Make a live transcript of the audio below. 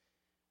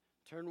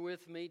Turn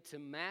with me to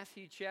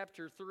Matthew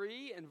chapter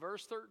 3 and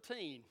verse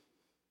 13.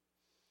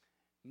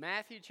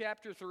 Matthew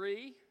chapter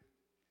 3,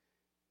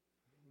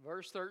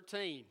 verse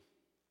 13.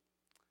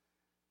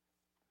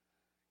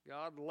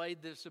 God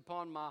laid this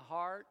upon my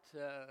heart,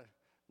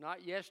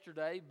 not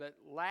yesterday, but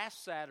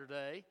last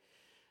Saturday,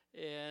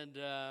 and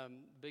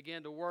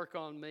began to work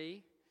on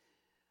me.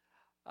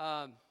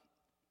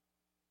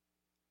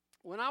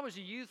 When I was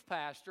a youth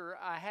pastor,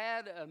 I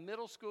had a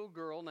middle school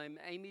girl named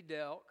Amy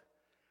Delk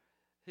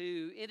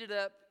who ended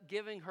up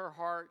giving her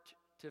heart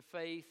to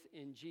faith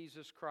in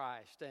Jesus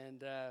Christ.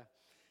 And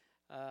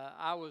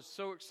I was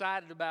so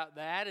excited about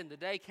that. And the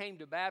day came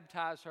to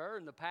baptize her,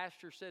 and the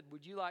pastor said,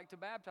 "Would you like to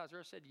baptize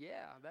her?" I said,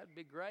 "Yeah, that'd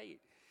be great."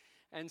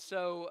 And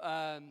so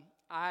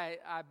I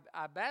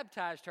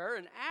baptized her,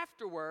 and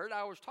afterward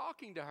I was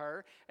talking to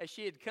her as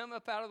she had come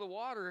up out of the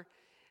water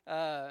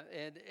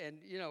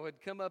and you know, had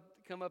come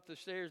up the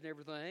stairs and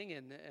everything,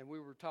 and we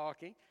were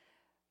talking.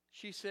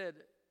 She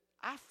said,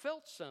 "I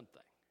felt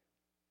something."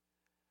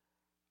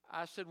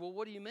 I said, "Well,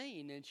 what do you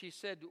mean?" And she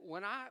said,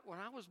 when I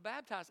was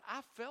baptized,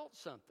 I felt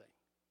something.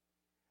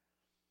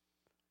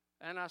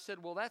 And I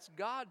said, "Well, that's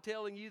God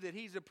telling you that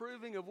He's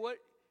approving of what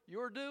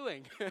you're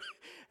doing."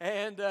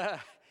 And,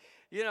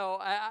 you know,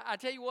 I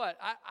tell you what,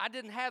 I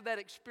didn't have that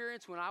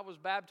experience when I was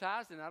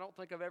baptized, and I don't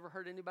think I've ever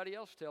heard anybody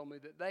else tell me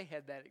that they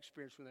had that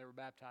experience when they were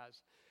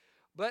baptized.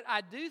 But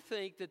I do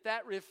think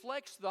that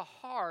reflects the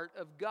heart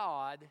of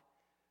God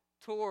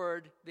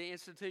toward the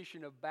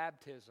institution of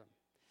baptism.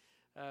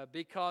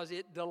 Because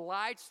it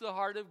delights the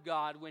heart of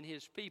God when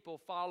His people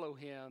follow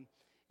Him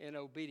in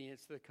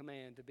obedience to the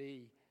command to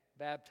be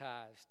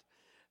baptized.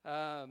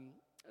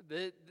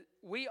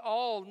 We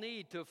all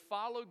need to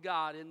follow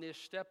God in this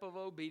step of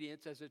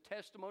obedience as a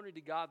testimony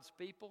to God's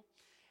people,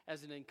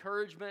 as an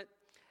encouragement,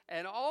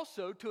 and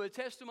also to a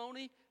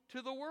testimony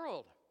to the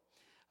world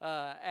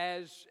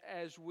as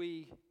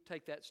we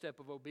take that step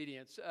of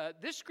obedience.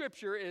 This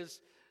scripture is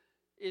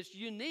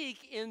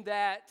unique in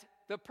that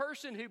the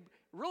person who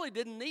really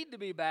didn't need to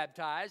be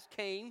baptized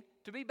came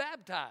to be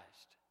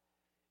baptized.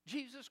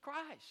 Jesus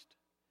Christ.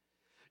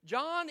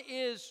 John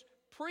is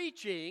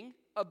preaching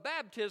a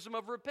baptism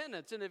of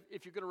repentance. And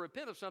if you're going to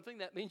repent of something,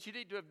 that means you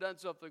need to have done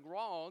something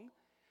wrong.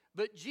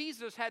 But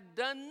Jesus had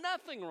done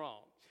nothing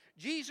wrong.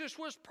 Jesus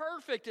was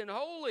perfect and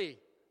holy.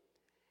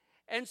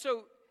 And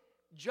so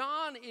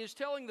John is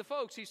telling the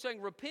folks, he's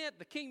saying, repent,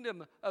 the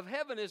kingdom of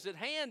heaven is at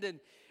hand.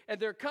 And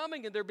they're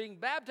coming and they're being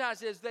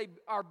baptized. As they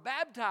are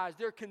baptized,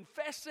 they're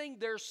confessing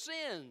their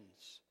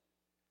sins.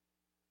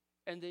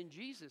 And then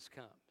Jesus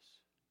comes.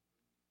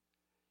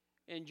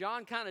 And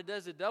John kind of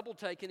does a double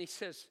take and he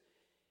says,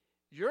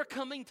 "You're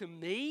coming to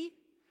me?"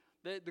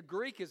 The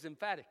Greek is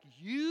emphatic.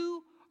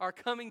 "You are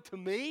coming to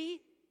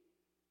me?"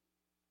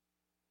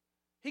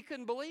 He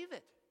couldn't believe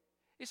it.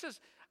 He says,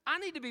 "I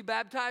need to be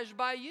baptized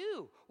by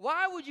you.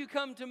 Why would you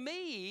come to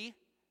me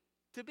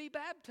to be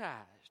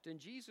baptized?" And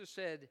Jesus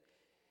said,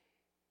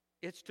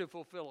 "It's to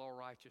fulfill all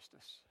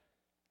righteousness."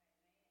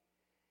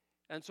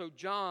 And so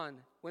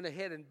John went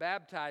ahead and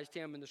baptized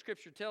him. And the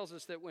scripture tells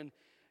us that when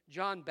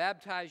John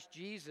baptized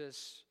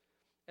Jesus,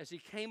 as he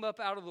came up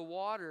out of the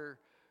water,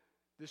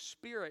 the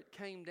Spirit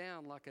came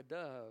down like a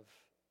dove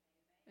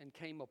and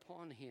came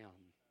upon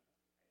him.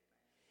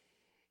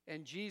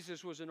 And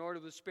Jesus was in order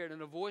of the Spirit.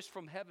 And a voice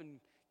from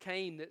heaven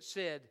came that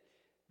said,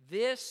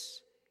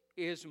 "This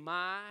is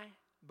my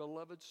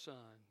beloved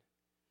Son,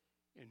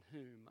 in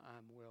whom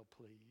I'm well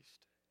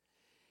pleased."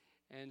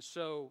 And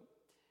so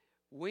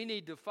we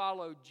need to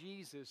follow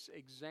Jesus'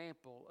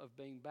 example of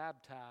being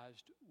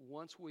baptized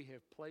once we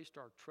have placed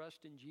our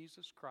trust in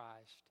Jesus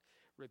Christ,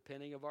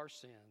 repenting of our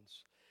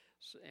sins.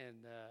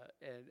 And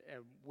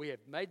we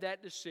have made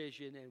that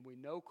decision and we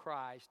know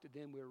Christ, and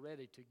then we're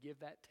ready to give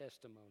that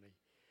testimony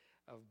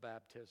of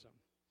baptism.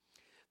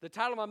 The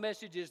title of my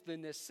message is "The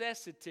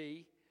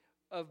Necessity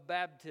of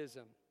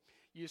Baptism."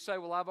 You say,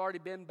 "Well, I've already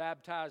been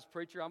baptized,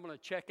 preacher. I'm going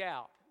to check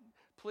out."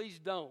 Please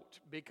don't,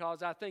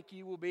 because I think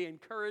you will be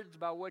encouraged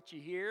by what you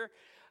hear.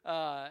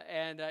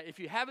 And if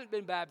you haven't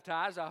been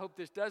baptized, I hope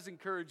this does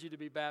encourage you to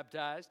be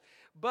baptized.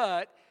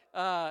 But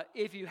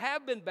if you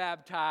have been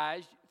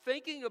baptized,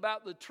 thinking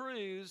about the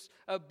truths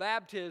of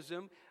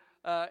baptism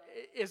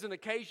is an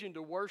occasion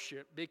to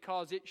worship,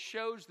 because it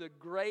shows the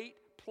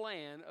great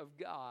plan of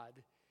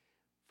God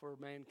for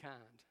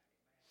mankind.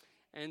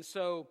 And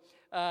so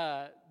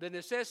the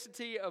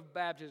necessity of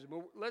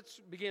baptism. Let's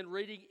begin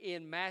reading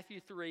in Matthew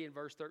 3 and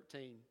verse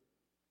 13.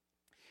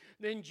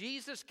 "Then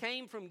Jesus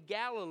came from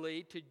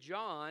Galilee to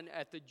John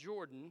at the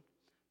Jordan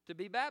to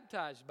be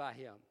baptized by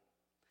him.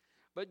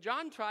 But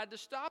John tried to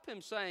stop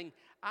him, saying,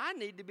 'I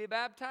need to be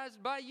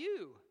baptized by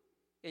you,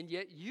 and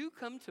yet you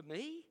come to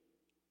me?'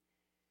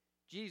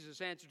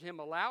 Jesus answered him,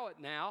 'Allow it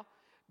now,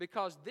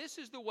 because this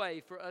is the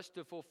way for us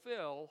to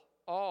fulfill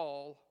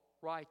all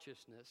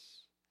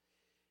righteousness.'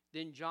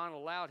 Then John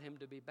allowed him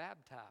to be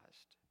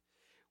baptized.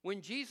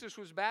 When Jesus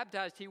was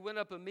baptized, he went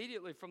up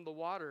immediately from the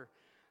water.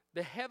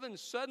 The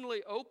heavens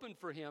suddenly opened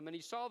for him, and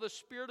he saw the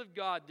Spirit of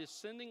God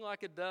descending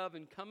like a dove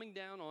and coming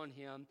down on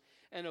him.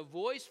 And a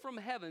voice from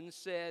heaven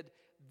said,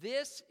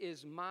 "This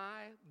is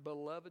my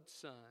beloved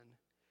Son,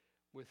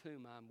 with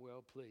whom I'm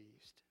well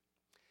pleased."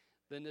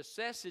 The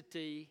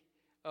necessity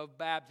of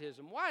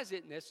baptism. Why is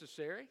it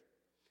necessary?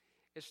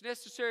 It's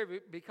necessary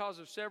because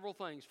of several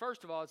things.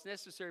 First of all, it's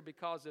necessary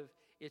because of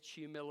its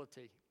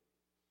humility.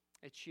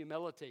 It's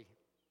humility.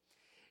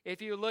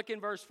 If you look in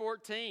verse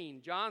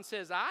 14, John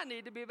says, "I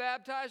need to be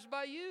baptized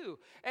by you,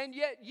 and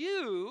yet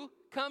you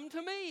come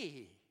to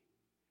me."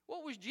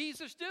 What was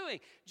Jesus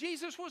doing?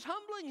 Jesus was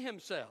humbling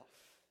himself.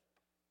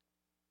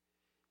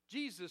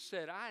 Jesus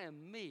said, "I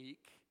am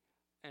meek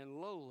and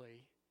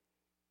lowly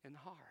in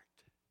heart."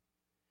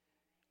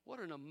 What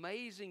an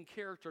amazing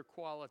character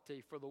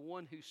quality for the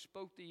one who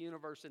spoke the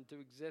universe into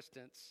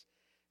existence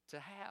to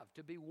have,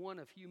 to be one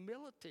of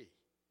humility.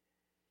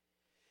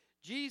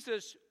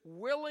 Jesus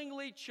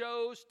willingly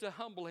chose to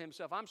humble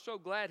himself. I'm so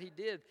glad he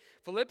did.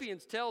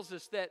 Philippians tells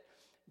us that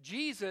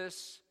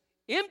Jesus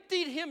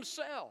emptied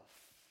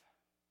himself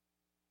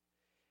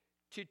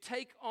to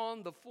take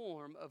on the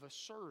form of a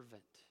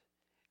servant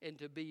and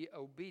to be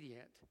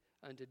obedient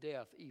unto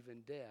death,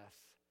 even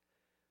death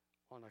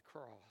on a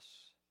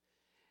cross.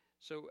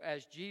 So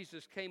as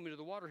Jesus came into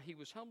the water, he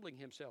was humbling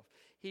himself.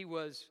 He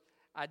was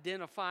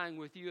identifying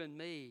with you and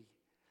me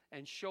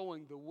and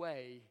showing the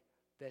way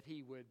that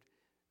he would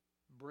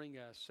bring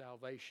us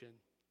salvation.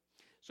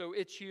 So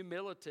it's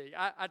humility.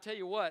 I tell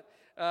you what,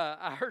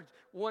 I heard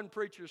one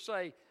preacher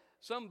say,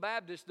 some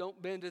Baptists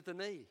don't bend at the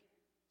knee.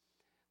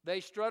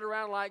 They strut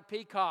around like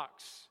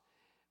peacocks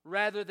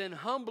rather than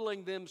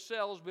humbling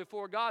themselves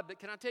before God. But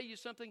can I tell you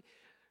something?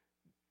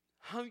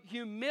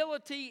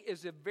 Humility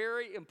is a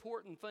very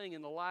important thing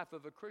in the life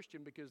of a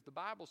Christian, because the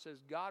Bible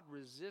says God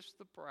resists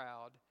the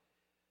proud,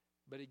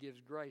 but he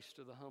gives grace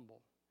to the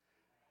humble.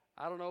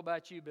 I don't know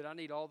about you, but I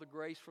need all the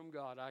grace from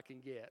God I can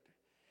get.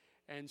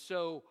 And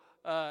so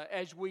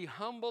as we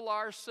humble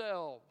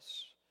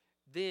ourselves,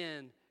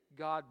 then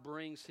God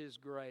brings his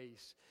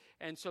grace.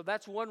 And so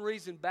that's one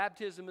reason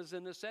baptism is a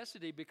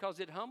necessity, because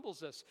it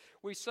humbles us.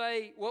 We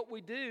say what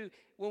we do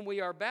when we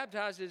are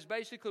baptized is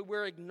basically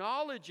we're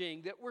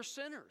acknowledging that we're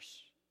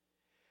sinners,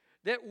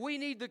 that we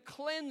need the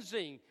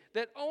cleansing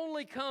that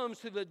only comes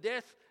through the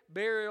death,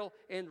 burial,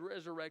 and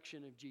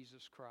resurrection of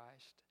Jesus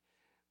Christ.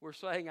 We're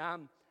saying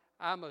I'm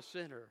a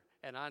sinner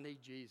and I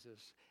need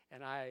Jesus,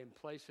 and I am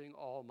placing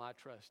all my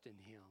trust in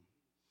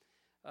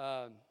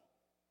him.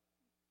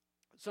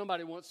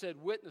 Somebody once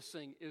said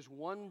witnessing is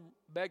one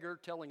beggar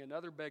telling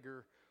another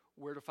beggar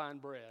where to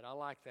find bread. I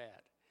like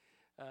that.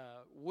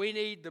 We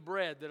need the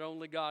bread that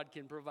only God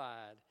can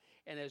provide.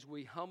 And as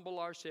we humble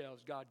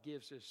ourselves, God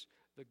gives us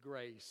the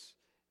grace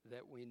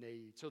that we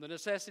need. So the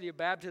necessity of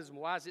baptism,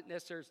 why is it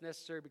necessary? It's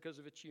necessary because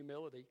of its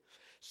humility.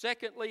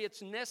 Secondly,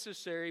 it's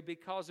necessary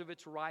because of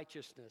its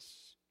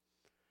righteousness.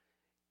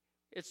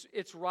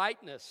 Its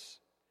rightness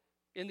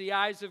in the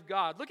eyes of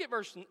God. Look at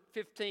verse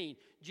 15.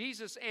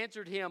 Jesus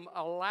answered him,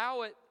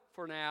 "Allow it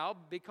for now,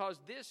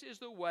 because this is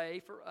the way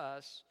for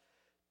us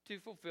to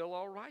fulfill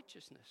all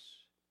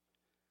righteousness."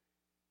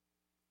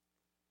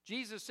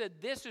 Jesus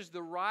said, this is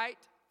the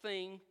right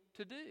thing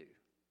to do.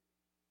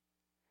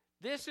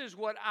 This is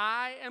what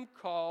I am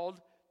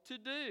called to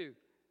do.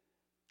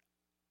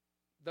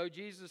 Though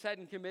Jesus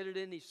hadn't committed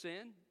any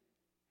sin,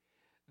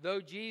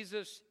 though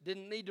Jesus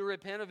didn't need to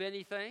repent of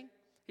anything,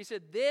 he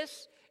said,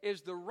 this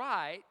is the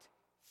right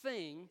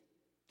thing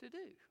to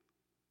do.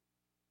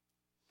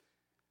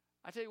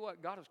 I tell you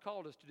what, God has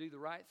called us to do the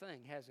right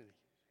thing, hasn't he?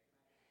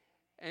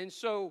 And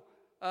so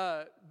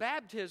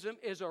baptism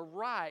is a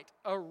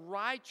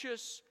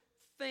righteous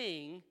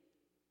thing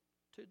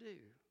to do.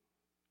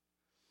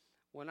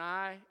 When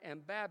I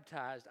am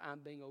baptized, I'm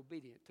being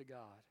obedient to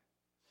God.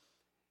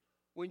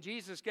 When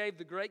Jesus gave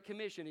the Great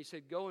Commission, he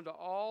said, "Go into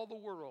all the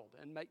world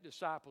and make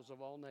disciples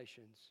of all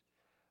nations,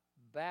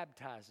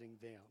 baptizing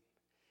them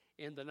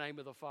in the name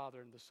of the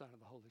Father and the Son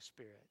and the Holy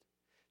Spirit,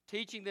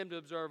 teaching them to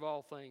observe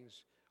all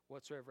things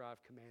whatsoever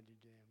I've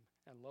commanded them.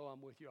 And lo,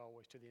 I'm with you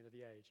always to the end of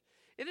the age."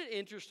 Isn't it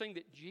interesting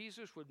that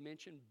Jesus would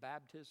mention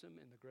baptism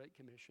in the Great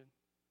Commission?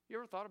 You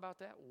ever thought about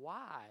that?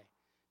 Why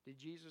did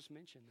Jesus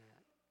mention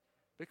that?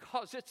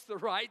 Because it's the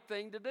right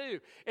thing to do.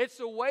 It's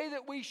the way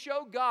that we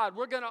show God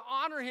we're going to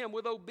honor him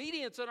with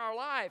obedience in our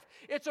life.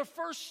 It's a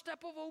first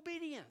step of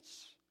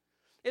obedience.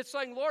 It's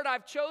saying, Lord,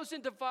 I've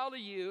chosen to follow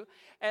you,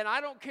 and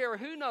I don't care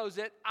who knows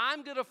it.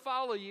 I'm going to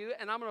follow you,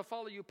 and I'm going to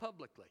follow you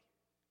publicly.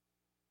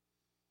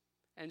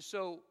 And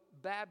so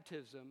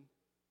baptism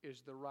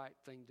is the right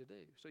thing to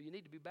do. So you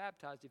need to be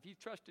baptized. If you've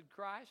trusted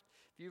Christ,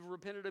 if you've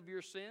repented of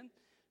your sin,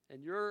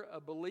 and you're a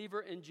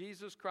believer in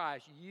Jesus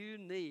Christ, you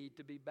need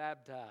to be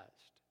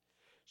baptized.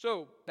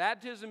 So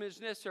baptism is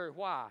necessary.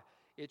 Why?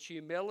 It's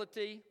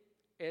humility,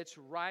 it's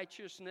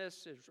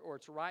righteousness, or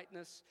it's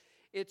rightness,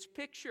 it's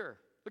picture.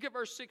 Look at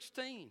verse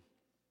 16.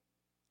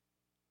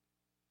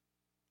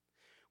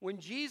 When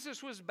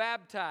Jesus was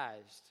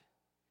baptized,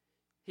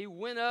 he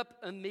went up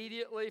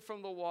immediately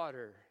from the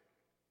water.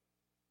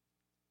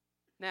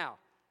 Now,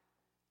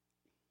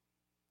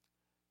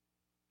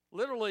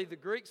 literally the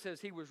Greek says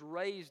he was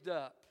raised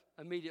up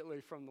immediately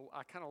from the,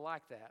 I kind of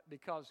like that,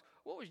 because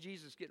what was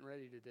Jesus getting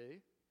ready to do?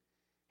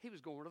 He was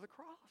going to the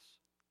cross.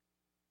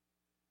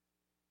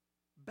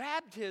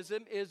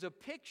 Baptism is a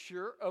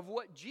picture of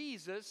what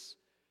Jesus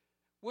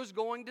was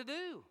going to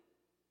do.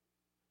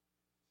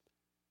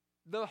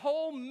 The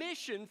whole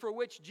mission for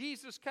which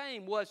Jesus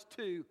came was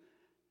to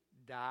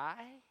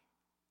die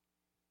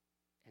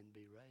and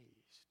be raised.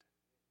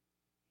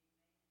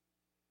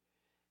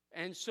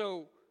 And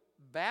so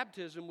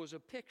baptism was a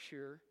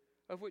picture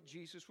of what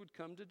Jesus would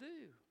come to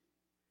do.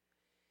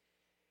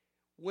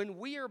 When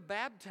we are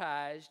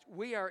baptized,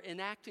 we are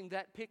enacting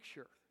that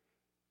picture.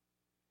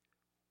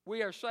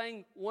 We are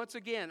saying, once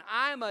again,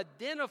 I'm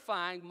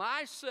identifying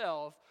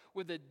myself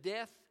with the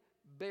death,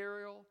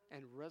 burial,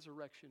 and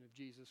resurrection of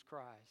Jesus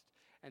Christ.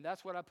 And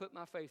that's what I put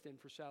my faith in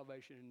for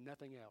salvation and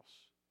nothing else.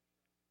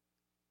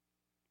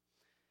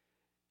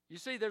 You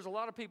see, there's a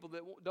lot of people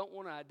that don't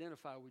want to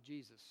identify with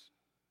Jesus.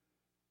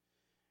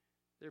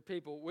 There are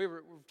people, we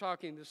were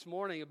talking this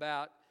morning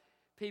about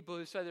people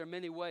who say there are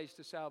many ways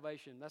to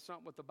salvation. That's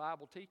not what the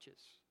Bible teaches.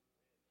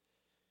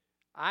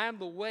 I am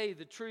the way,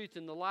 the truth,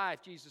 and the life.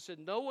 Jesus said,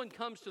 no one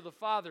comes to the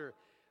Father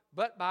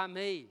but by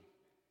me.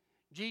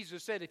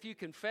 Jesus said, if you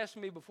confess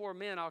me before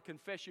men, I'll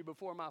confess you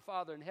before my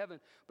Father in heaven.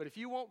 But if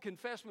you won't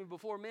confess me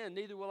before men,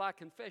 neither will I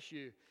confess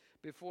you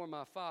before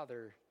my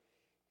Father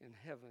in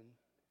heaven.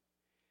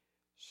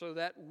 So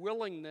that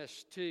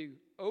willingness to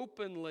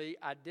openly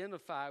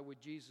identify with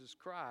Jesus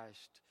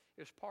Christ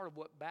is part of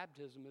what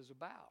baptism is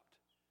about.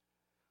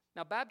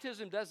 Now,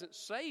 baptism doesn't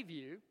save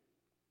you.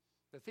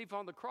 The thief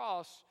on the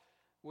cross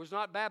was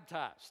not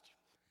baptized.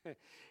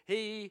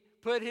 He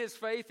put his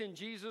faith in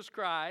Jesus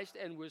Christ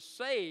and was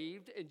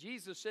saved, and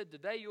Jesus said,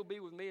 today you'll be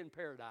with me in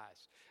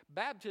paradise.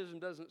 Baptism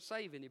doesn't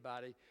save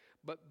anybody,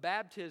 but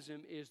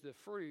baptism is the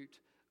fruit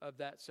of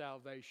that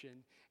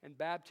salvation, and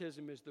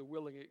baptism is the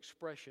willing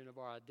expression of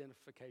our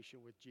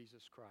identification with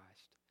Jesus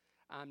Christ.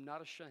 I'm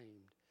not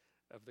ashamed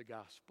of the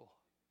gospel.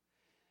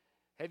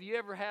 Have you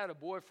ever had a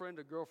boyfriend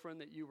or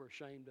girlfriend that you were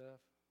ashamed of?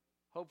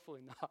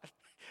 Hopefully not.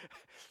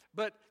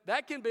 But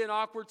that can be an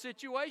awkward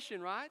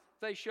situation, right?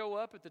 They show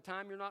up at the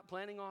time you're not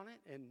planning on it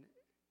and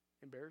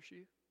embarrass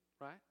you,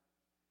 right?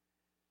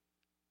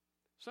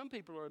 Some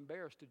people are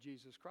embarrassed of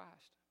Jesus Christ.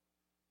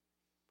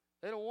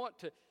 They don't want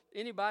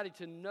anybody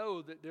to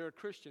know that they're a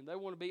Christian. They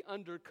want to be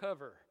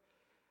undercover.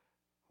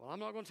 Well, I'm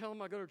not going to tell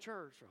them I go to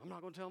church, or I'm not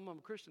going to tell them I'm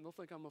a Christian. They'll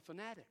think I'm a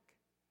fanatic.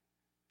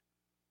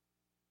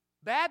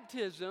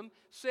 Baptism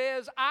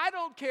says, I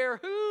don't care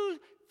who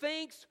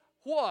thinks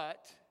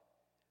what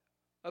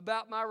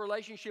about my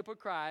relationship with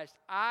Christ.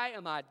 I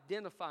am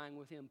identifying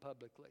with Him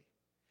publicly.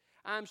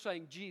 I'm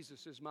saying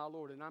Jesus is my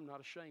Lord, and I'm not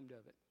ashamed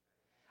of it.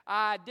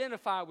 I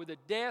identify with the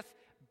death,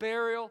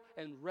 burial,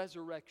 and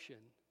resurrection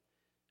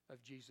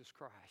of Jesus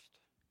Christ.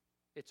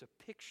 It's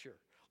a picture.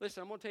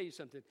 Listen, I'm going to tell you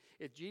something.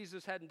 If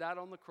Jesus hadn't died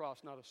on the cross,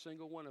 not a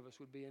single one of us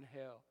would be in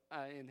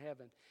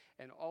heaven,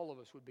 and all of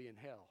us would be in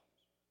hell.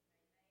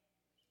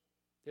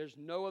 There's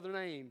no other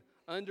name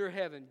under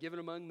heaven given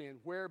among men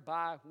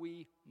whereby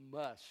we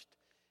must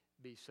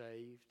be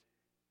saved.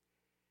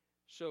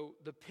 So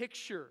the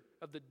picture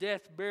of the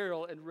death,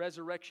 burial, and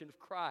resurrection of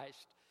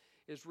Christ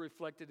is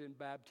reflected in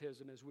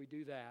baptism. As we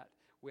do that,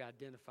 we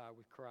identify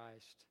with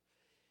Christ.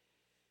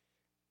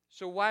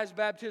 So why is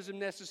baptism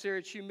necessary?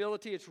 It's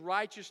humility, it's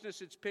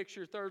righteousness, it's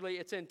picture. Thirdly,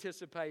 it's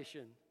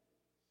anticipation.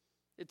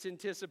 It's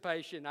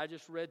anticipation. I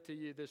just read to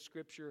you this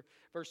scripture,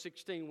 verse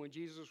 16. When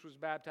Jesus was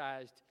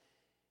baptized,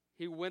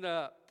 He went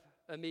up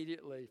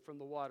immediately from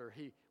the water.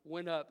 He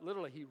went up,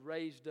 literally, He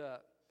raised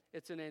up.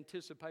 It's an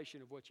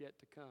anticipation of what's yet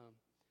to come.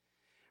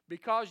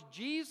 Because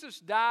Jesus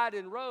died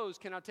and rose,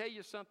 can I tell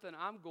you something?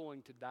 I'm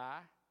going to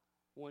die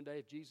one day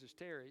if Jesus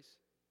tarries,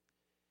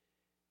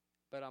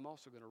 but I'm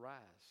also going to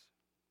rise.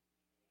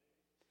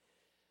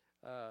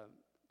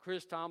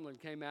 Chris Tomlin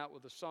came out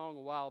with a song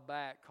a while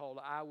back called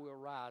I Will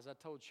Rise. I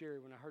told Sherry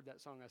when I heard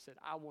that song, I said,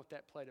 I want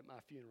that played at my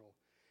funeral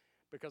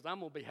because I'm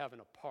going to be having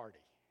a party.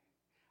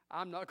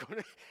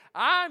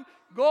 I'm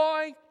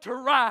going to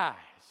rise.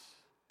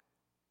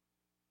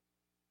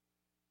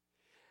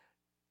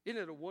 Isn't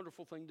it a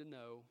wonderful thing to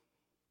know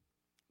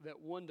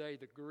that one day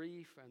the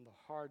grief and the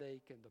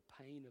heartache and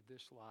the pain of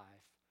this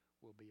life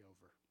will be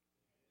over?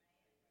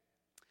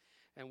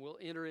 And we'll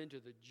enter into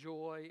the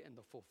joy and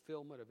the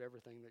fulfillment of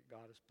everything that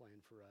God has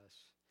planned for us.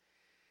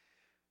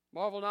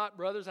 Marvel not,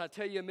 brothers, I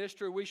tell you a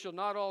mystery. We shall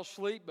not all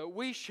sleep, but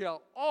we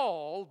shall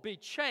all be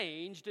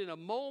changed in a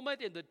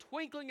moment, in the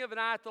twinkling of an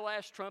eye at the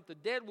last trump. The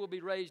dead will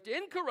be raised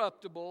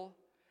incorruptible,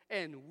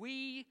 and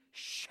we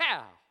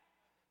shall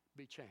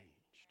be changed.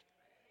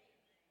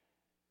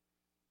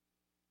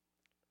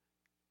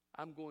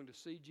 I'm going to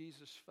see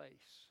Jesus'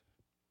 face.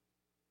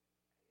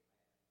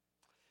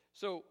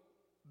 So,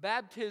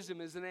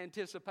 baptism is an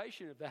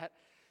anticipation of that.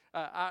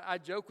 I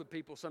joke with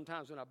people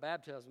sometimes when I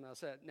baptize them. I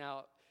said,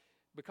 now,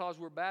 because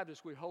we're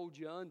Baptists, we hold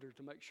you under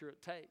to make sure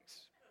it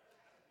takes.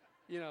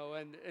 You know,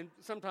 and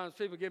sometimes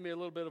people give me a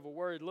little bit of a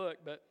worried look,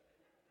 but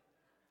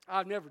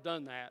I've never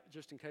done that,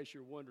 just in case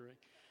you're wondering.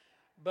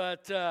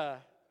 But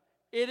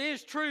it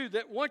is true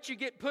that once you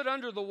get put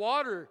under the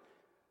water,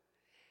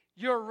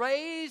 you're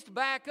raised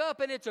back up,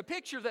 and it's a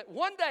picture that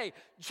one day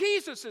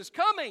Jesus is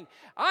coming.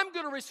 I'm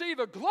going to receive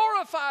a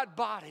glorified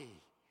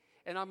body,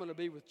 and I'm going to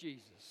be with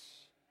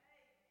Jesus.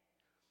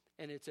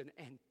 And it's an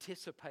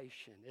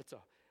anticipation. It's a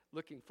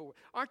looking forward.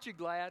 Aren't you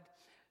glad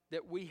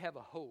that we have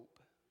a hope?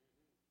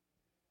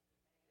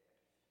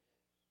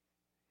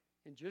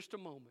 In just a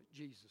moment,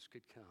 Jesus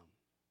could come.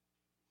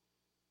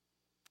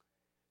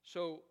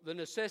 So the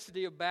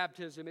necessity of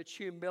baptism, its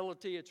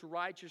humility, its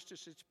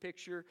righteousness, its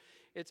picture,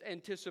 its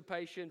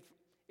anticipation,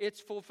 its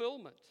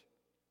fulfillment.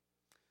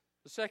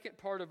 The second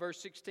part of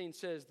verse 16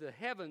 says, the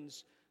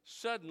heavens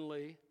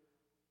suddenly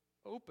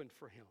opened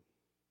for him.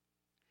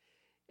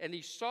 And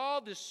he saw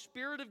the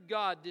Spirit of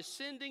God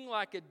descending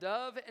like a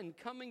dove and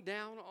coming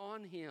down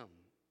on him.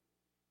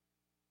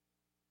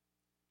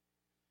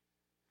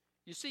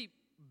 You see,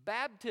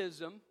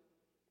 baptism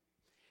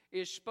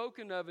is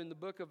spoken of in the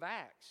book of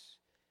Acts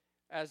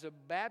as a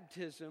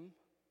baptism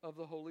of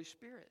the Holy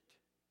Spirit.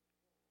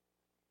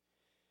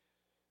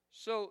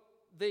 So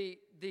the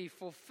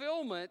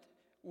fulfillment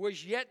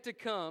was yet to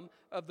come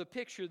of the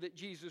picture that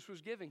Jesus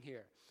was giving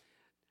here.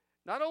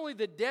 Not only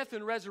the death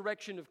and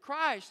resurrection of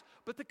Christ,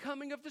 but the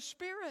coming of the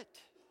Spirit.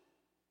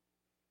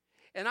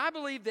 And I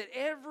believe that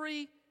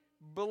every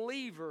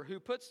believer who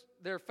puts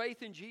their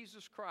faith in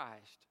Jesus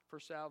Christ for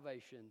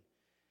salvation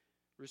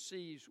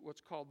receives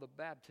what's called the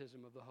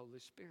baptism of the Holy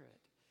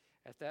Spirit.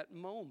 At that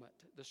moment,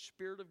 the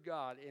Spirit of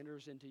God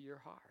enters into your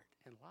heart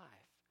and life.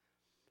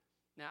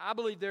 Now, I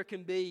believe there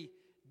can be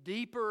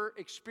deeper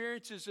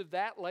experiences of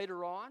that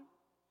later on.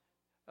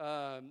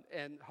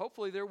 And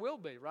hopefully there will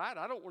be, right?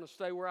 I don't want to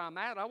stay where I'm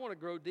at. I want to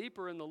grow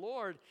deeper in the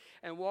Lord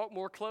and walk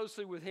more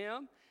closely with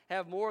Him,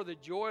 have more of the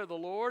joy of the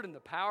Lord and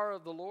the power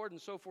of the Lord and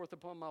so forth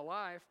upon my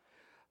life.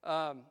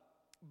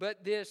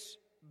 But this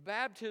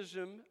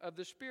baptism of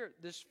the Spirit,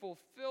 this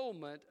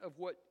fulfillment of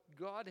what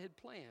God had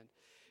planned.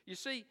 You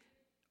see,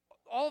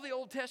 all the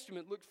Old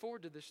Testament looked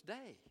forward to this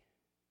day.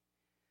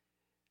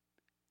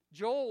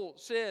 Joel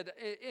said,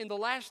 in the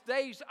last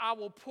days I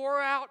will pour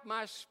out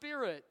my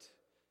Spirit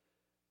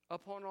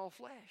upon all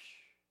flesh.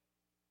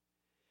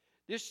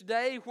 This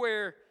day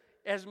where,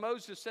 as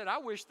Moses said, I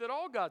wish that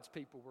all God's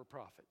people were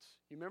prophets.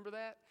 You remember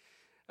that?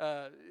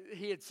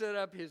 He had set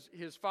up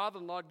his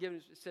father-in-law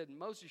had said,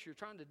 Moses, you're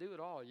trying to do it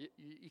all.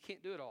 You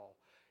can't do it all.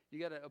 You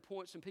got to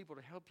appoint some people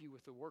to help you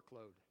with the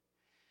workload.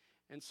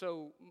 And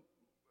so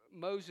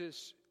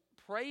Moses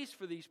prays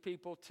for these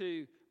people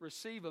to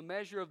receive a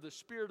measure of the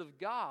Spirit of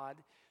God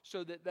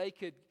so that they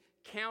could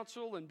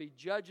counsel and be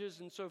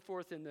judges and so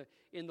forth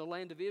in the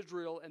land of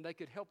Israel, and they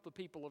could help the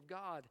people of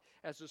God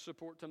as a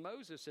support to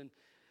Moses. And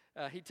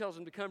he tells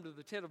them to come to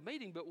the tent of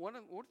meeting, but one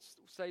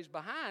stays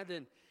behind,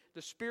 and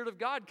the Spirit of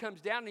God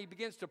comes down and he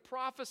begins to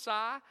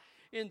prophesy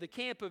in the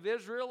camp of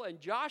Israel, and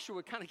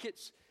Joshua kind of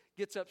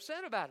gets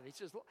upset about it. He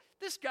says,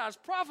 this guy's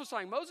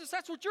prophesying, Moses,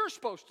 that's what you're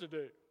supposed to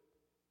do.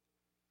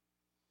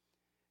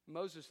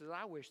 Moses says,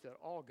 I wish that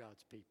all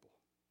God's people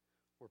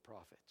were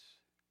prophets.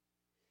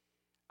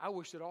 I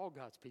wish that all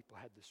God's people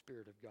had the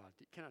Spirit of God.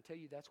 Can I tell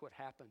you that's what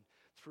happened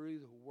through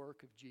the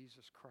work of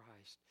Jesus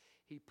Christ?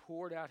 He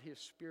poured out His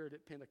Spirit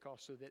at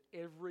Pentecost so that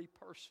every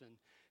person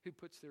who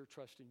puts their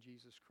trust in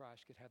Jesus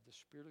Christ could have the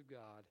Spirit of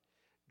God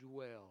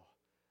dwell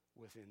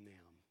within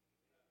them.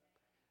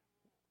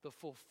 The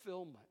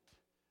fulfillment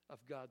of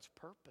God's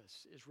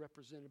purpose is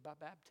represented by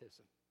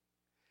baptism.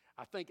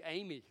 I think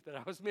Amy, that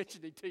I was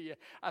mentioning to you,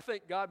 I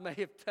think God may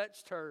have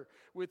touched her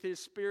with His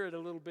Spirit a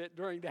little bit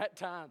during that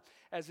time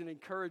as an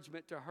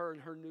encouragement to her in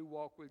her new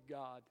walk with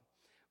God.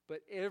 But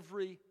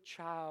every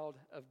child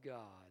of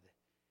God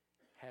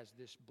has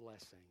this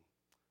blessing,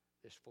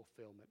 this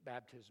fulfillment.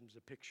 Baptism is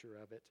a picture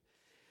of it.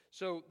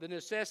 So the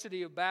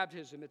necessity of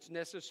baptism, it's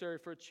necessary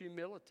for its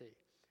humility,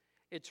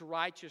 its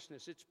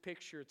righteousness, its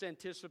picture, its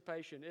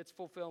anticipation, its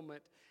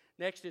fulfillment.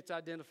 Next, its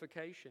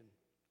identification.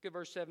 Look at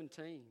verse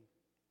 17.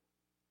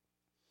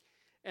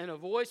 And a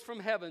voice from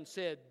heaven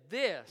said,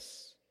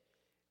 this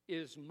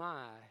is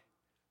my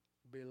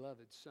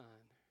beloved Son.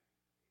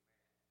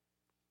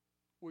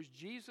 Was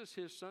Jesus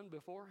His Son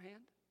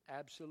beforehand?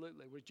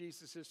 Absolutely. Was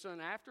Jesus His Son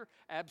after?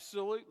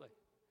 Absolutely.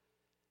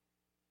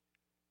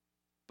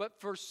 But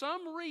for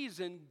some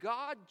reason,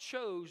 God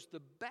chose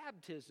the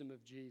baptism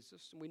of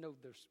Jesus. And we know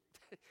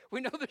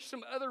there's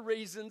some other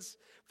reasons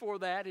for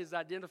that. His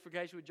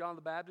identification with John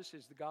the Baptist,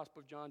 as the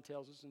Gospel of John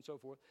tells us, and so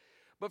forth.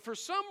 But for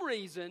some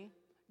reason,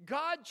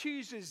 God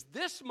chooses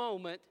this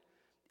moment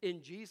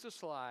in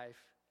Jesus'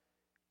 life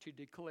to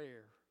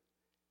declare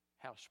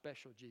how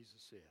special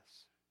Jesus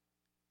is.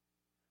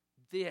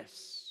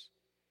 This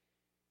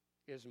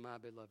is my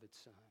beloved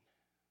Son.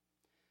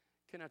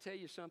 Can I tell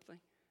you something?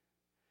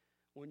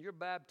 When you're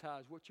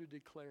baptized, what you're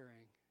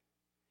declaring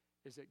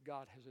is that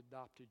God has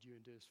adopted you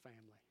into His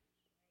family.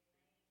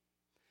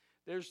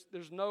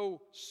 There's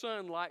no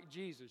son like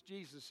Jesus.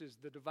 Jesus is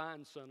the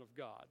divine Son of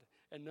God,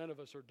 and none of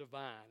us are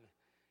divine.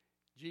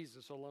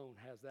 Jesus alone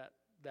has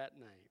that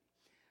name.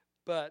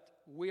 But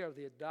we are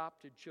the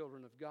adopted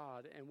children of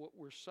God, and what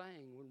we're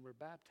saying when we're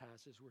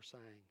baptized is we're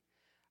saying,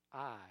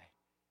 I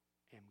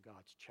am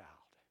God's child.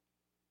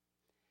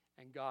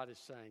 And God is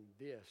saying,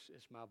 this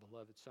is my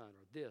beloved son,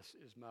 or this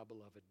is my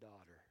beloved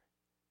daughter.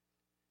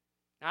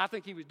 Now, I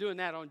think he was doing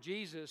that on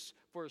Jesus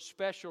for a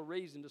special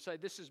reason, to say,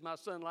 this is my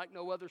son like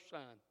no other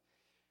son.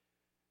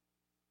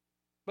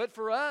 But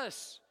for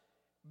us,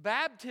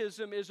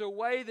 baptism is a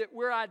way that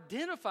we're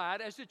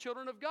identified as the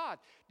children of God.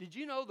 Did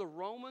you know the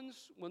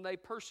Romans, when they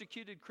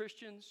persecuted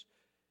Christians,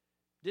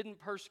 didn't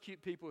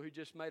persecute people who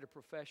just made a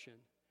profession?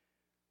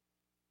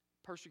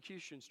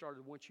 Persecution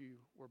started once you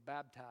were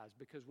baptized,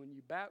 because when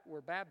you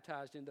were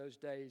baptized in those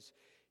days,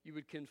 you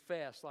would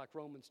confess, like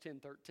Romans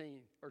 10:13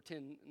 or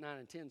 10:9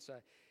 and 10 say,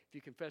 if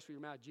you confess with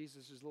your mouth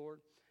Jesus is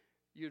Lord,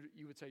 you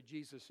would say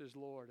Jesus is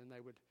Lord, and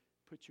they would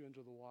put you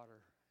into the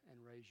water and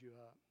raise you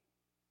up.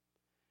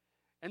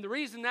 And the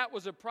reason that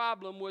was a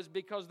problem was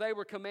because they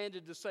were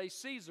commanded to say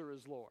Caesar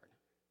is Lord.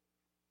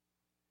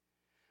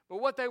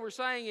 But what they were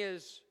saying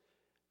is,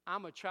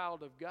 I'm a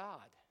child of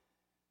God.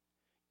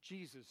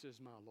 Jesus is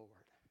my Lord.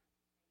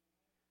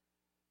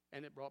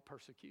 And it brought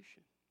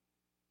persecution,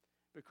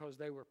 because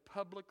they were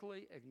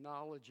publicly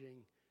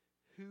acknowledging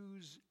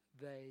whose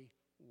they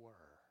were.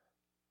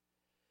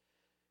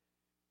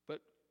 But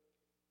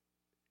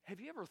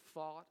have you ever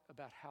thought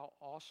about how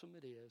awesome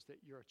it is that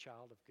you're a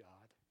child of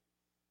God?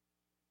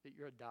 That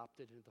you're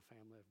adopted into the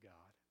family of God?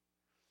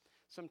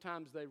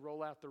 Sometimes they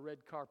roll out the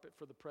red carpet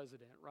for the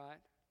president, right?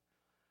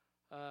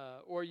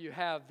 Or you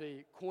have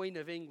the Queen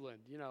of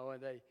England,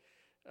 and they...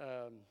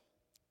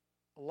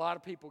 a lot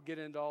of people get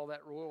into all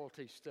that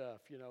royalty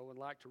stuff, and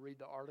like to read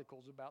the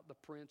articles about the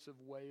Prince of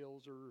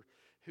Wales or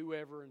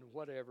whoever and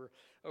whatever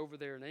over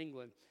there in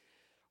England.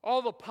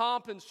 All the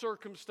pomp and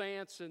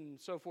circumstance and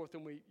so forth,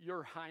 and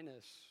Your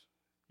Highness,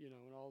 and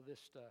all this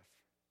stuff.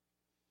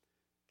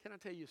 Can I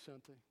tell you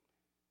something?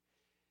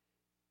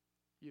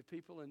 You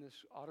people in this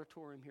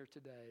auditorium here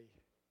today,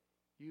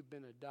 you've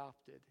been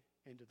adopted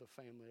into the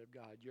family of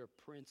God. You're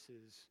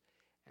princes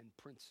and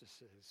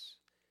princesses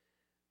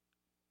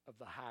of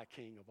the High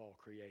King of all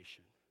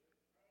creation.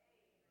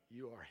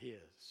 You are His.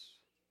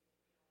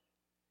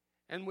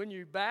 And when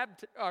you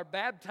are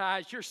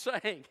baptized, you're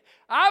saying,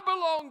 I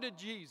belong to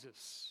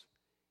Jesus,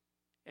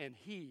 and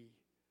He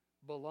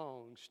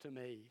belongs to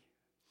me.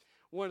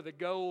 One of the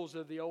goals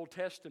of the Old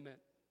Testament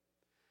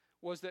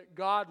was that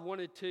God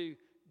wanted to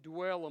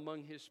dwell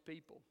among His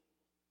people.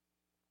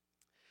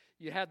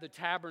 You had the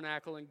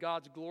tabernacle, and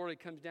God's glory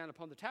comes down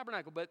upon the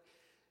tabernacle, but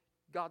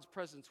God's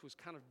presence was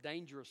kind of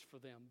dangerous for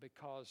them,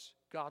 because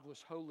God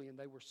was holy and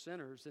they were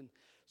sinners. And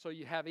so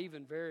you have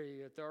even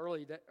at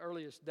the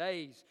earliest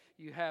days,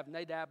 you have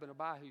Nadab and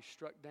Abihu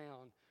struck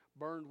down,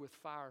 burned with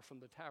fire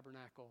from the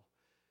tabernacle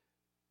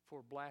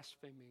for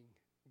blaspheming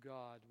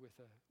God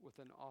with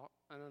an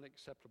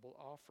unacceptable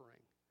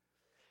offering.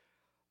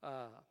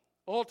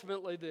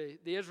 Ultimately,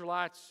 the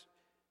Israelites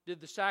did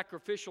the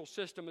sacrificial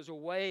system as a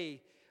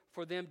way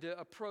for them to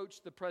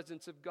approach the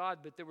presence of God,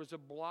 but there was a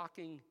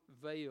blocking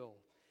veil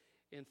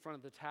in front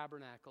of the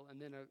tabernacle, and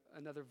then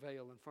another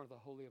veil in front of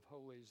the Holy of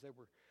Holies. They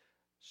were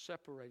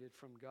separated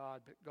from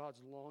God, but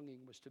God's longing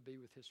was to be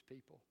with His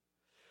people.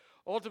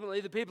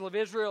 Ultimately, the people of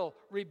Israel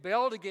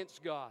rebelled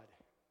against God.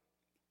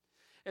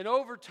 And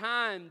over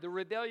time, the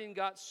rebellion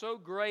got so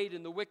great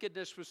and the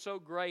wickedness was so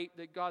great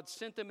that God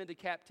sent them into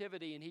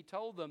captivity, and He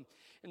told them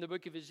in the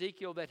book of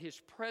Ezekiel that His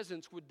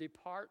presence would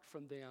depart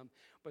from them,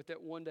 but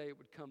that one day it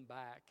would come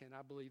back. And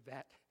I believe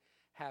that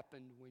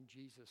happened when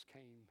Jesus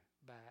came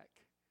back.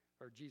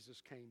 Or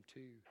Jesus came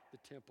to the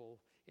temple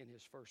in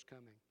His first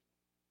coming.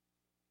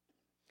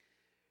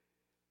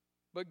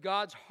 But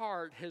God's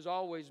heart has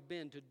always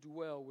been to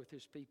dwell with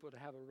His people, to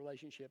have a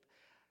relationship.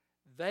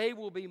 They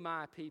will be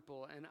my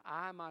people, and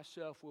I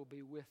myself will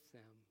be with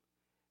them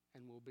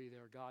and will be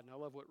their God. And I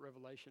love what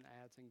Revelation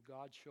adds, and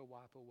God shall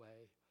wipe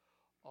away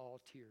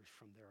all tears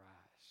from their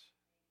eyes.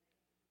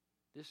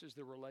 This is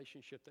the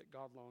relationship that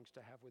God longs to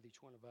have with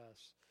each one of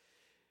us,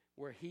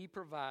 where He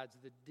provides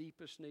the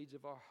deepest needs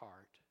of our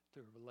heart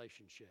through a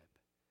relationship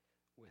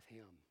with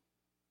Him.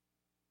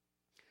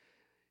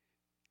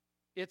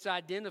 It's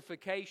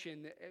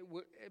identification.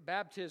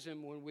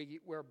 Baptism, when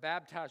we're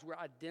baptized, we're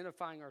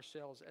identifying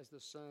ourselves as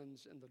the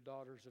sons and the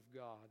daughters of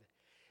God,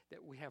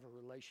 that we have a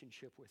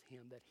relationship with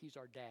Him, that He's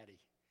our daddy.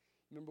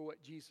 Remember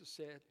what Jesus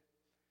said?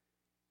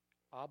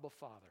 Abba,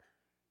 Father.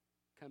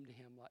 Come to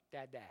Him like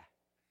Dada.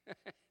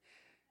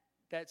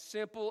 That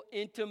simple,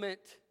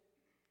 intimate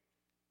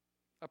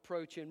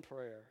approach in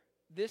prayer.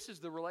 This is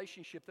the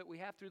relationship that we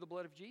have through the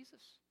blood of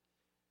Jesus.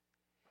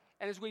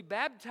 And as we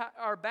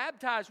are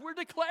baptized, we're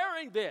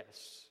declaring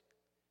this.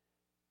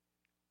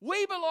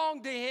 We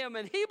belong to Him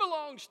and He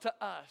belongs to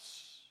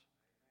us.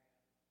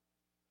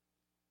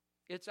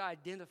 It's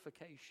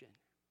identification.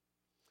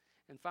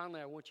 And finally,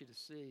 I want you to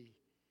see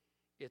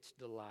its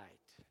delight.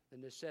 The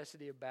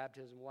necessity of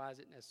baptism. Why is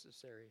it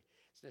necessary?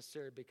 It's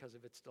necessary because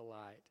of its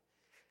delight.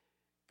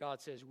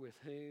 God says, with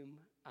whom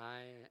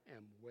I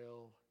am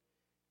well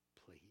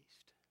pleased.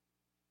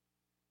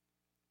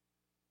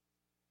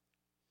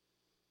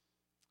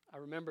 I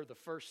remember the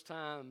first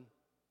time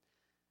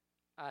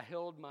I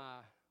held my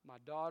my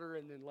daughter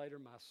and then later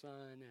my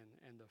son,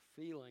 and the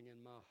feeling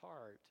in my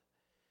heart.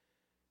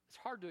 It's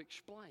hard to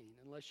explain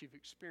unless you've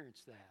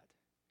experienced that.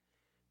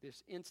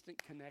 This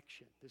instant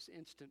connection, this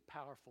instant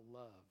powerful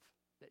love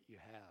that you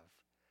have.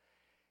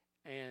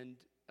 And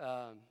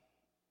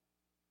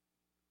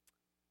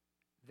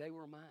they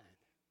were mine.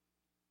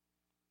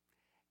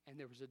 And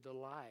there was a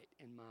delight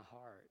in my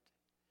heart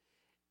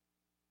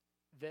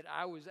that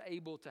I was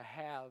able to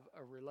have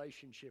a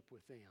relationship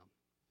with them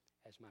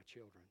as my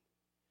children.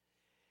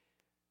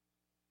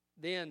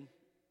 Then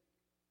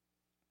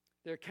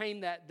there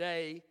came that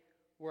day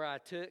where I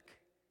took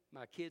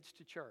my kids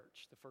to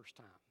church the first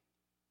time.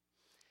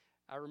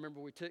 I remember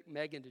we took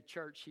Megan to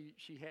church.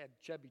 She had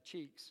chubby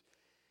cheeks.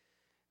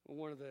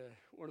 One of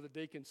the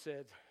deacons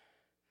said,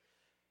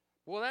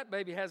 "Well, that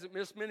baby hasn't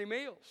missed many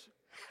meals."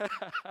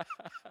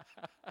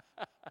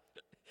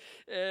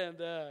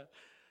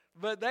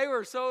 But they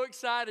were so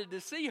excited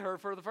to see her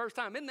for the first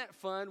time. Isn't that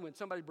fun when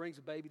somebody brings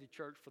a baby to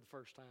church for the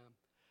first time?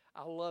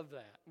 I love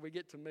that. We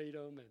get to meet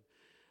them,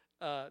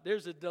 and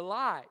there's a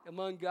delight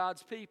among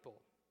God's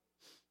people.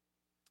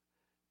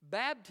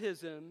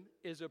 Baptism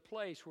is a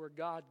place where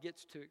God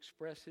gets to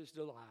express His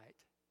delight,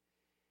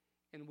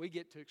 and we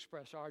get to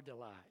express our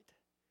delight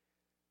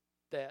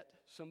that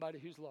somebody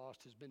who's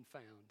lost has been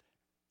found,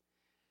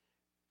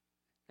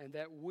 and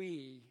that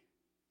we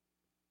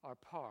are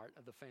part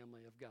of the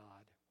family of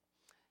God,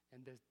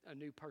 and that a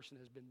new person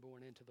has been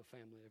born into the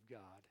family of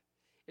God.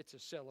 It's a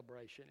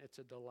celebration. It's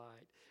a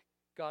delight.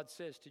 God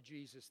says to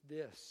Jesus,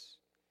 "This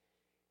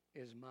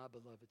is my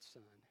beloved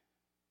Son.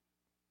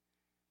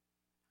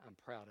 I'm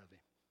proud of Him.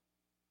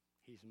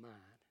 He's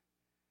mine.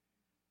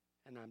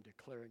 And I'm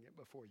declaring it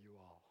before you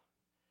all."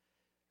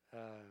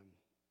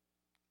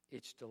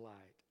 It's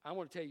delight. I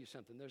want to tell you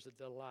something. There's a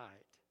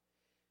delight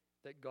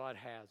that God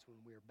has when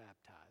we're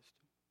baptized.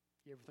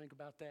 You ever think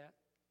about that?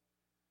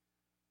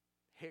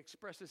 He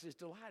expresses His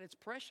delight. It's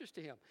precious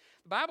to Him.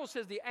 The Bible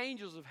says the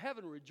angels of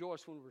heaven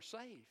rejoice when we're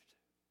saved.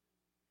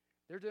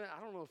 They're doing, I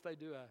don't know if they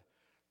do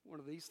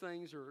one of these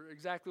things or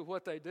exactly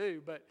what they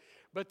do,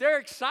 but they're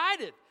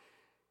excited.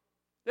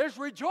 There's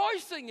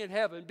rejoicing in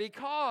heaven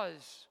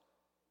because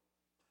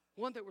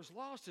one that was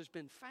lost has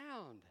been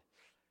found.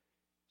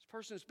 This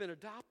person has been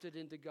adopted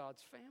into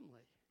God's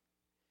family.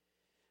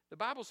 The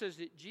Bible says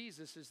that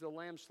Jesus is the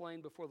Lamb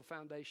slain before the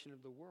foundation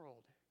of the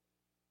world.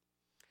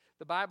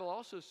 The Bible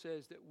also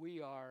says that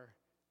we are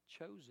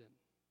chosen.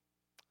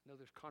 I know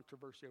there's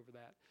controversy over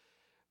that,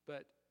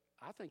 but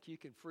I think you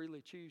can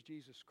freely choose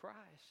Jesus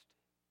Christ.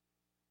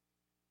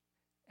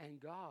 And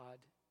God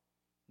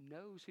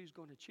knows who's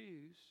going to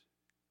choose,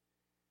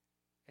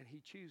 and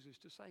He chooses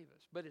to save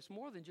us. But it's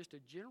more than just a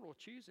general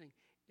choosing.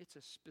 It's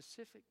a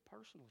specific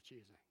personal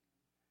choosing.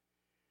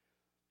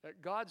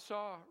 That God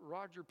saw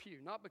Roger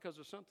Pugh, not because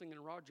of something in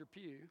Roger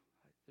Pugh.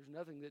 There's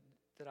nothing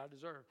that I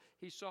deserve.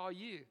 He saw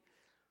you,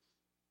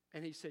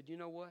 and He said, "You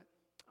know what?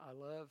 I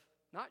love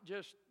not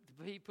just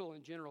the people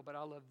in general, but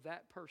I love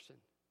that person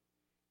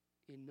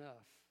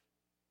enough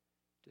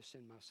to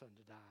send my Son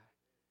to die.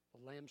 The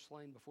Lamb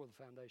slain before the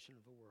foundation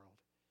of the world.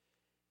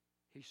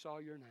 He saw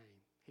your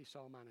name. He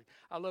saw my name."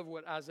 I love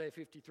what Isaiah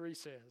 53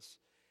 says.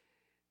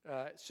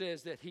 It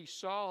says that He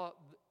saw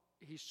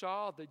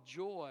the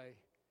joy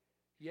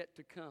yet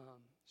to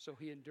come, so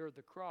He endured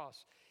the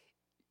cross.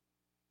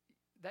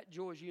 That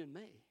joy is you and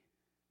me.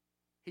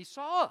 He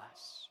saw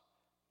us.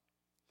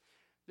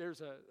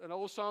 There's an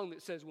old song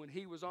that says, "When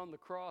He was on the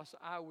cross,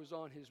 I was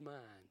on His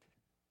mind."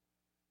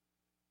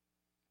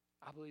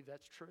 I believe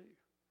that's true.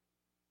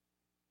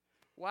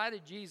 Why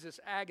did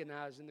Jesus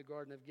agonize in the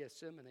Garden of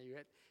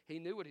Gethsemane? He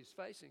knew what He was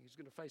facing. He was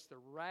going to face the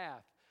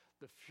wrath,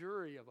 the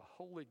fury of a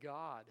holy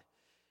God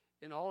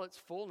in all its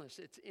fullness,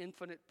 its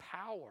infinite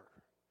power,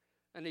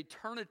 an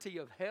eternity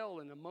of hell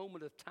in a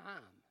moment of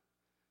time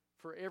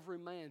for every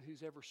man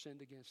who's ever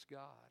sinned against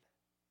God.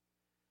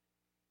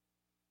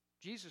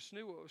 Jesus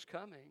knew what was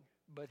coming,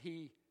 but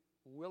He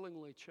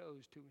willingly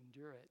chose to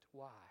endure it.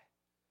 Why?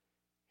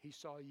 He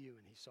saw you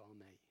and He saw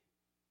me.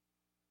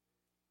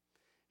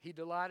 He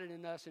delighted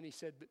in us, and He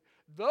said,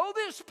 "Though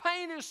this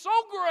pain is so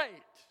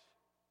great,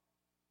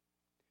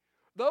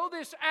 though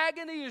this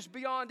agony is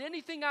beyond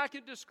anything I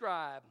could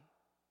describe,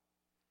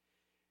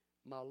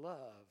 my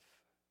love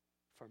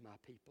for my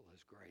people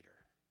is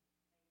greater."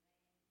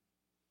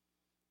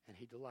 And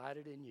He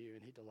delighted in you,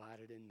 and He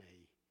delighted in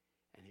me,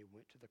 and He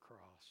went to the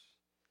cross.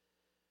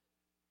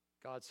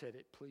 God said,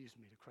 "It pleased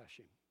me to crush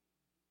Him."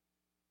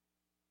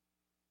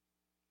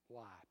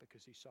 Why?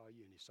 Because He saw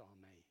you and He saw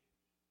me.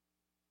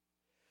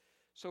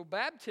 So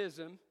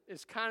baptism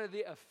is kind of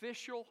the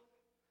official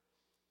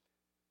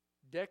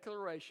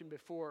declaration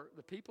before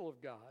the people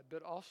of God,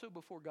 but also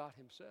before God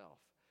Himself,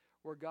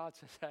 where God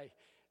says, "Hey,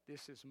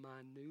 this is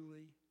my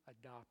newly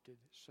adopted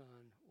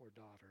son or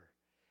daughter,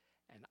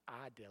 and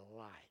I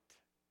delight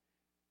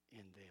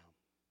in them,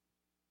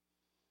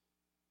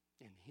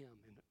 in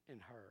him, in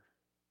her."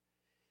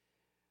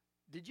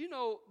 Did you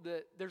know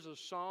that there's a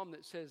psalm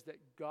that says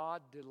that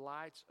God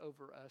delights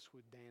over us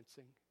with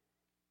dancing?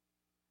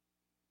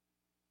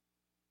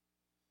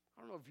 I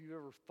don't know if you've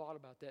ever thought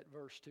about that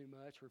verse too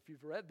much or if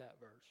you've read that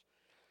verse.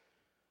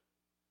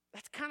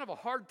 That's kind of a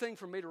hard thing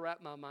for me to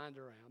wrap my mind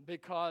around,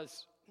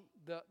 because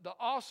the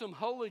awesome,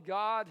 holy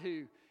God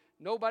who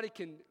nobody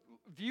can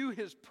view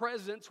his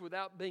presence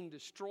without being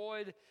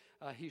destroyed.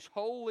 He's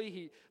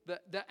holy.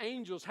 The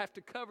angels have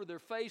to cover their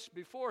face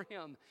before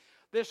him.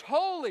 This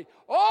holy,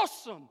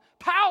 awesome,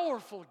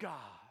 powerful God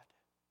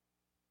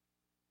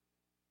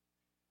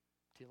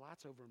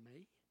delights over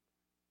me.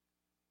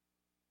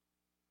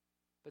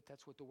 But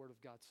that's what the Word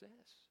of God says.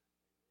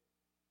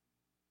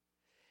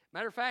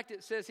 Matter of fact,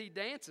 it says he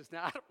dances.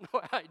 Now, I don't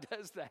know how he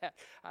does that.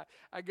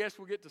 I guess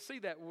we'll get to see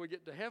that when we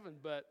get to heaven,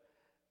 but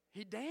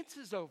he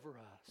dances over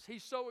us.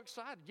 He's so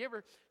excited. You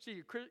ever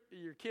see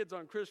your kids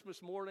on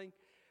Christmas morning,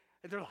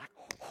 and they're like,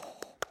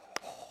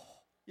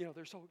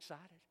 they're so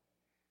excited.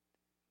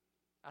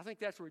 I think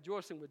that's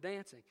rejoicing with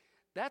dancing.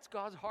 That's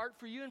God's heart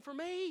for you and for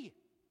me.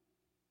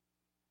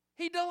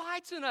 He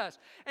delights in us.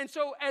 And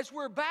so as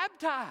we're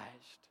baptized,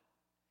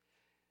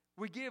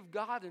 we give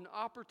God an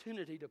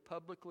opportunity to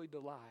publicly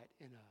delight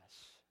in us.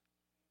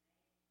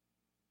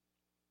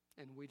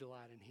 And we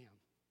delight in him.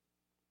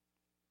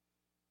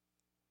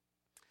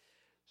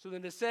 So the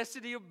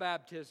necessity of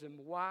baptism.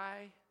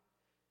 Why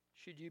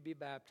should you be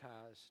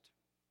baptized?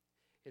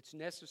 It's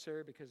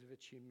necessary because of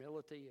its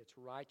humility, its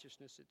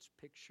righteousness, its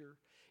picture,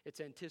 its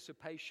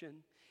anticipation,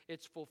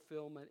 its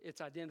fulfillment, its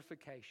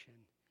identification,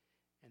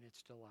 and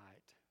its delight.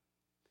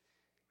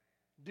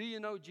 Do you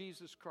know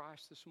Jesus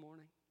Christ this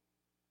morning?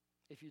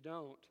 If you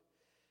don't,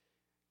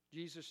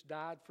 Jesus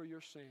died for your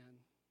sin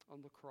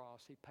on the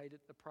cross. He paid it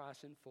the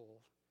price in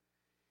full,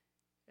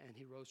 and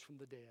he rose from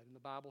the dead. And the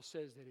Bible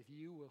says that if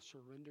you will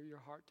surrender your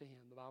heart to him,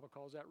 the Bible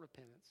calls that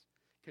repentance,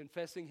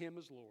 confessing him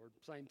as Lord,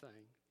 same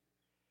thing,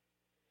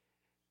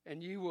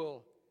 and you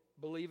will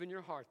believe in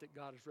your heart that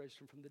God has raised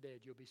him from the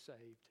dead, you'll be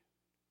saved.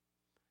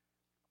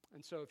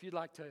 And so if you'd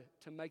like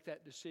to make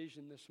that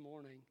decision this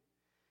morning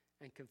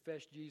and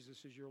confess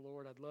Jesus as your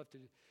Lord, I'd love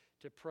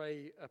to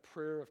pray a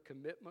prayer of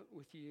commitment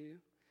with you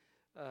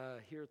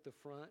here at the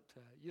front.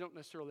 You don't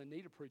necessarily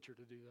need a preacher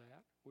to do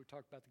that. We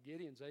talked about the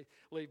Gideons. They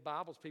leave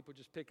Bibles. People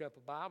just pick up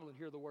a Bible and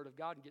hear the Word of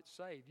God and get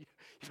saved. You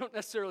don't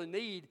necessarily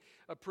need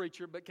a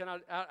preacher, but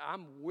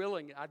I'm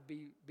willing, I'd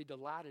be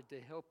delighted to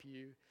help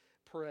you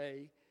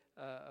pray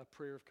a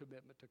prayer of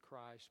commitment to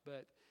Christ.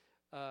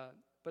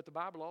 But the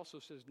Bible also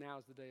says now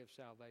is the day of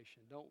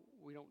salvation.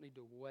 We don't need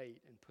to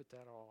wait and put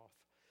that off.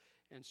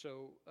 And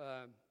so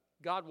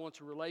God wants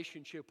a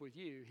relationship with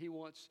you. He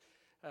wants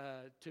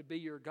to be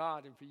your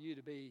God and for you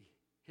to be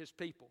his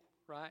people,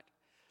 right?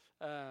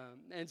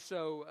 And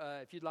so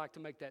if you'd like to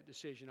make that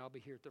decision, I'll be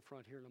here at the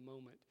front here in a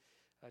moment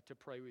to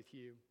pray with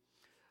you.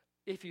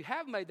 If you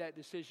have made that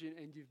decision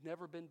and you've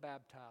never been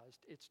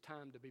baptized, it's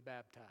time to be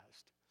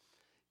baptized.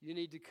 You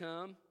need to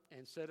come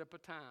and set up a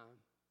time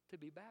to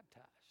be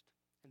baptized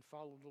and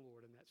follow the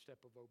Lord in that step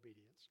of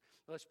obedience.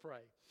 Let's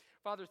pray.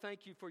 Father,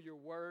 thank you for your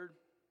word.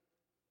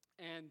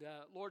 And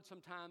Lord,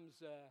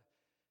 sometimes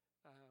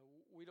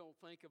we don't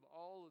think of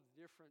all of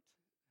the different